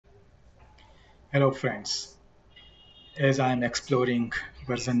Hello friends, as I am exploring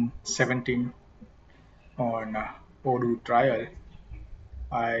version 17 on Odoo trial,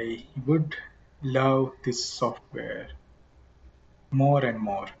 I would love this software more and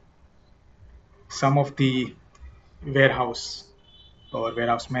more. Some of the warehouse or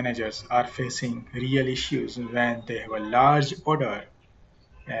warehouse managers are facing real issues when they have a large order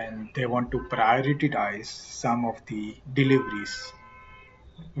and they want to prioritize some of the deliveries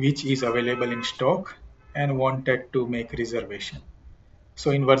which is available in stock and wanted to make reservation. So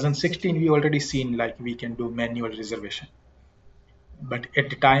in version 16, we already seen like we can do manual reservation. But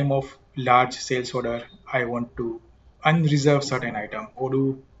at the time of large sales order, I want to unreserve certain item.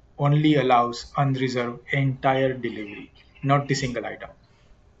 Odoo only allows unreserve entire delivery, not the single item.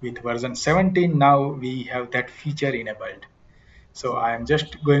 With version 17, now we have that feature enabled. So I am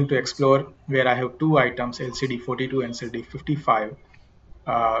just going to explore where I have two items, LCD 42 and LCD 55,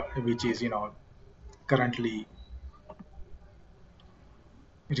 which is currently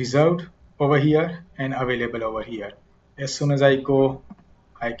reserved over here and available over here. As soon as I go,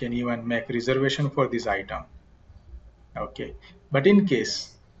 I can even make reservation for this item. Okay, but in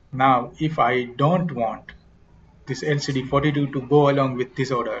case now if I don't want this LCD 42 to go along with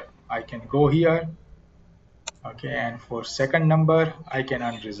this order, I can go here. Okay, and for second number I can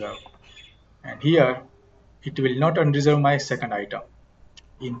unreserve, and here it will not unreserve my second item.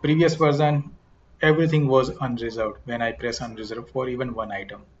 In previous version, everything was unreserved when I press unreserve for even one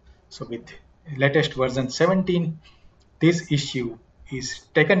item. So with latest version 17, this issue is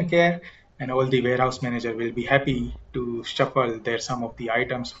taken care and all the warehouse manager will be happy to shuffle their some of the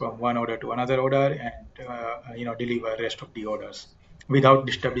items from one order to another order and deliver rest of the orders without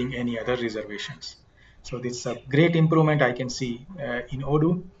disturbing any other reservations. So this is a great improvement I can see in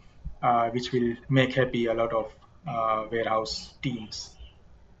Odoo, which will make happy a lot of warehouse teams.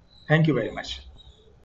 Thank you very much.